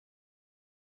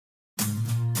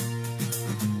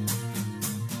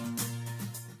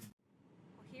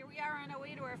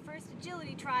first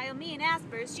agility trial, me and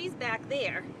Aspers. She's back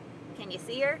there. Can you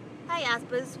see her? Hi,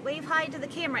 Aspers. Wave hi to the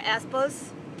camera,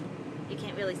 Aspers. You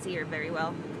can't really see her very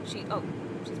well. She's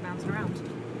bouncing around.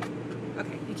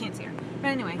 Okay, you can't see her. But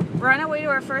anyway, we're on our way to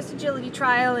our first agility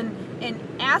trial, and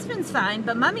Aspen's fine,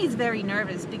 but Mummy's very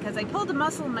nervous because I pulled a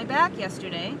muscle in my back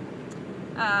yesterday.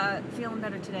 Feeling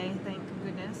better today, thank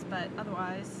goodness, but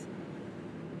otherwise,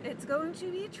 it's going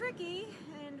to be tricky,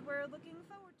 and we're looking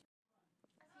forward to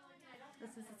it.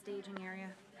 This is the staging area.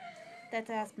 That's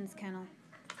Aspen's kennel.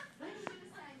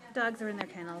 Dogs are in their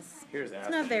kennels. Here's Aspen.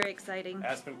 It's not very exciting.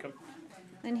 Aspen, come.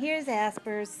 And here's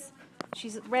Asper's.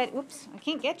 She's ready. Whoops, I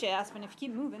can't get you, Aspen, if you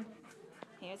keep moving.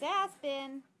 Here's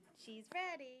Aspen. She's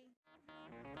ready.